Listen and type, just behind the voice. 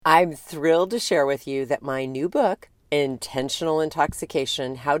I'm thrilled to share with you that my new book, Intentional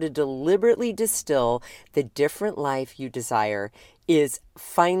Intoxication: How to Deliberately Distill the Different Life You Desire, is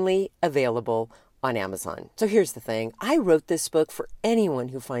finally available on Amazon. So here's the thing. I wrote this book for anyone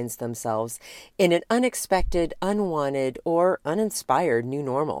who finds themselves in an unexpected, unwanted, or uninspired new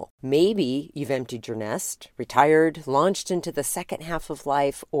normal. Maybe you've emptied your nest, retired, launched into the second half of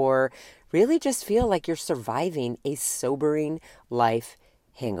life, or really just feel like you're surviving a sobering life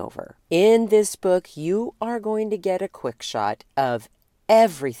hangover. In this book, you are going to get a quick shot of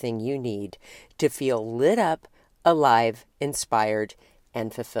everything you need to feel lit up, alive, inspired,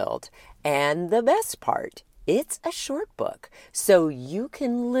 and fulfilled. And the best part, it's a short book, so you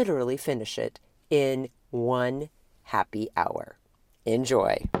can literally finish it in one happy hour.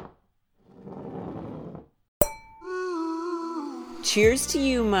 Enjoy. Cheers to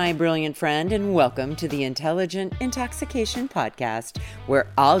you, my brilliant friend, and welcome to the Intelligent Intoxication Podcast, where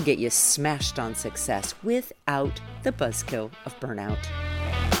I'll get you smashed on success without the buzzkill of burnout.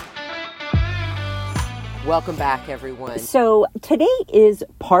 Welcome back, everyone. So today is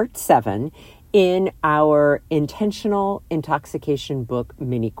part 7 in our Intentional Intoxication book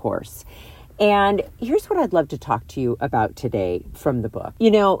mini course. And here's what I'd love to talk to you about today from the book. You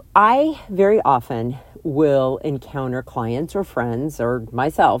know, I very often will encounter clients or friends or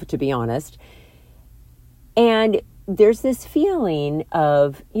myself, to be honest, and there's this feeling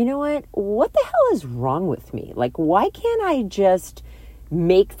of, you know what the hell is wrong with me? Like, why can't I just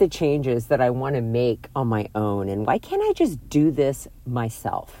make the changes that I want to make on my own? And why can't I just do this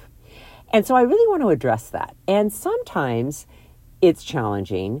myself? And so I really want to address that. And sometimes it's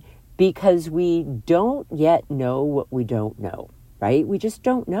challenging because we don't yet know what we don't know, right? We just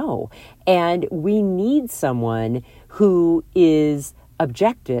don't know. And we need someone who is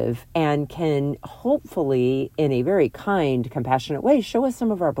objective and can hopefully, in a very kind, compassionate way, show us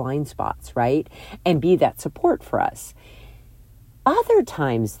some of our blind spots, right? And be that support for us. Other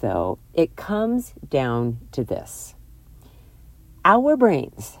times, though, it comes down to this. Our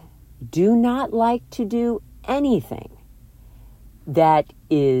brains do not like to do anything that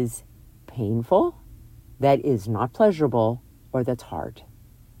is painful, that is not pleasurable, or that's hard.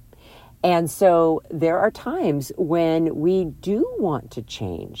 And so there are times when we do want to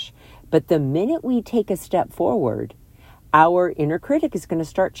change, but the minute we take a step forward, our inner critic is going to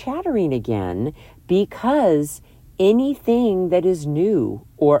start chattering again, because anything that is new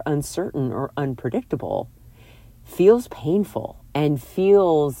or uncertain or unpredictable feels painful and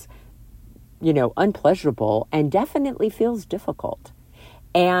feels, unpleasurable, and definitely feels difficult.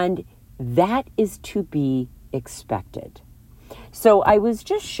 And that is to be expected. So I was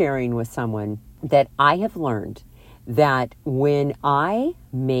just sharing with someone that I have learned that when I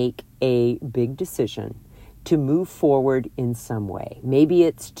make a big decision to move forward in some way, maybe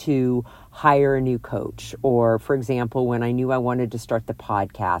it's to hire a new coach, or for example, when I knew I wanted to start the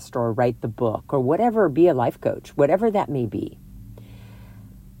podcast or write the book or whatever, be a life coach, whatever that may be.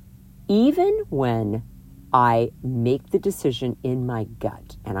 Even when I make the decision in my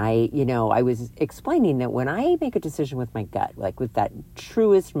gut. And I was explaining that when I make a decision with my gut, like with that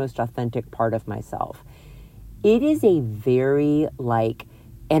truest, most authentic part of myself, it is a very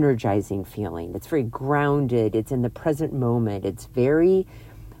energizing feeling. It's very grounded. It's in the present moment. It's very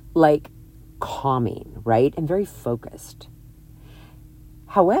calming, right? And very focused.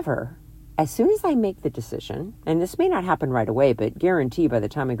 However, as soon as I make the decision, and this may not happen right away, but guarantee by the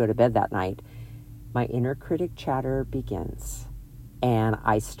time I go to bed that night, my inner critic chatter begins. And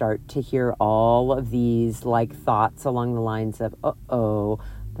I start to hear all of these thoughts along the lines of,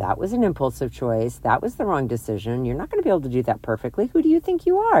 that was an impulsive choice. That was the wrong decision. You're not going to be able to do that perfectly. Who do you think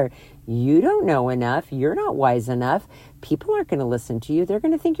you are? You don't know enough. You're not wise enough. People aren't going to listen to you. They're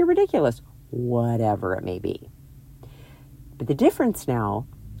going to think you're ridiculous. Whatever it may be. But the difference now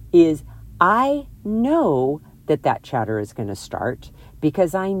is I know that chatter is going to start,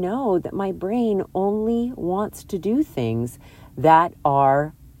 because I know that my brain only wants to do things that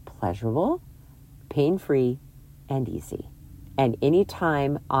are pleasurable, pain-free, and easy. And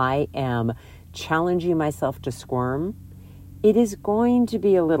anytime I am challenging myself to squirm, it is going to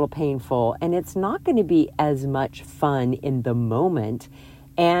be a little painful, and it's not going to be as much fun in the moment,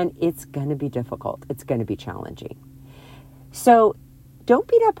 and it's going to be difficult. It's going to be challenging. So don't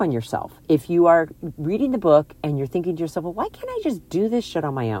beat up on yourself. If you are reading the book and you're thinking to yourself, well, why can't I just do this shit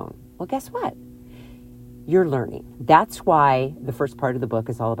on my own? Well, guess what? You're learning. That's why the first part of the book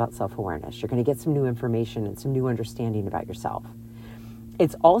is all about self-awareness. You're going to get some new information and some new understanding about yourself.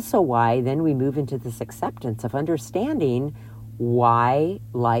 It's also why then we move into this acceptance of understanding why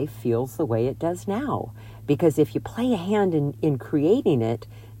life feels the way it does now. Because if you play a hand in creating it,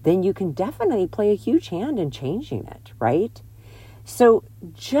 then you can definitely play a huge hand in changing it, right? So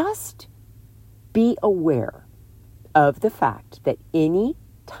just be aware of the fact that any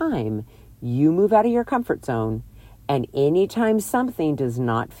time you move out of your comfort zone and anytime something does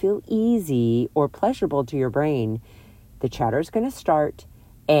not feel easy or pleasurable to your brain, the chatter is going to start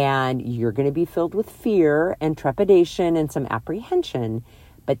and you're going to be filled with fear and trepidation and some apprehension.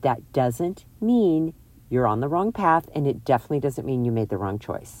 But that doesn't mean you're on the wrong path, and it definitely doesn't mean you made the wrong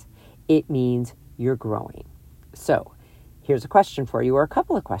choice. It means you're growing. So here's a question for you, or a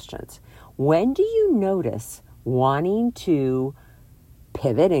couple of questions. When do you notice wanting to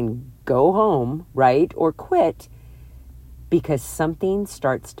pivot and go home, right, or quit because something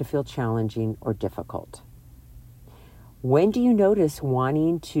starts to feel challenging or difficult? When do you notice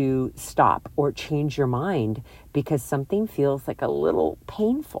wanting to stop or change your mind because something feels like a little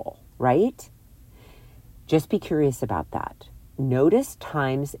painful, right? Just be curious about that. Notice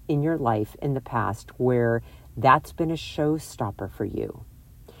times in your life in the past where that's been a showstopper for you.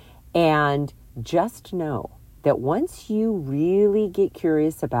 And just know that once you really get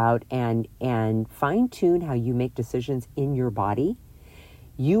curious about and fine-tune how you make decisions in your body,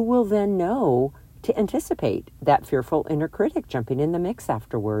 you will then know to anticipate that fearful inner critic jumping in the mix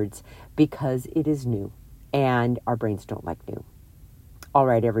afterwards, because it is new and our brains don't like new. All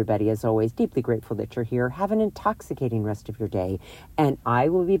right, everybody, as always, deeply grateful that you're here. Have an intoxicating rest of your day, and I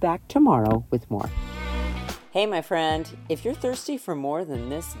will be back tomorrow with more. Hey, my friend, if you're thirsty for more than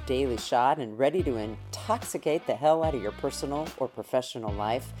this daily shot and ready to intoxicate the hell out of your personal or professional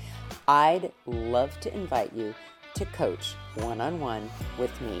life, I'd love to invite you to coach one-on-one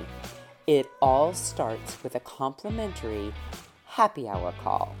with me. It all starts with a complimentary happy hour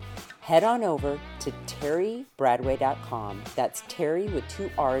call. Head on over to terrybradway.com. That's Terry with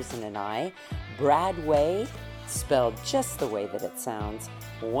 2 R's and an I. Bradway, spelled just the way that it sounds.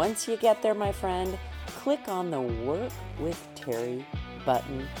 Once you get there, my friend, click on the Work with Terry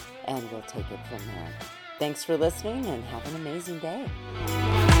button and we'll take it from there. Thanks for listening and have an amazing day.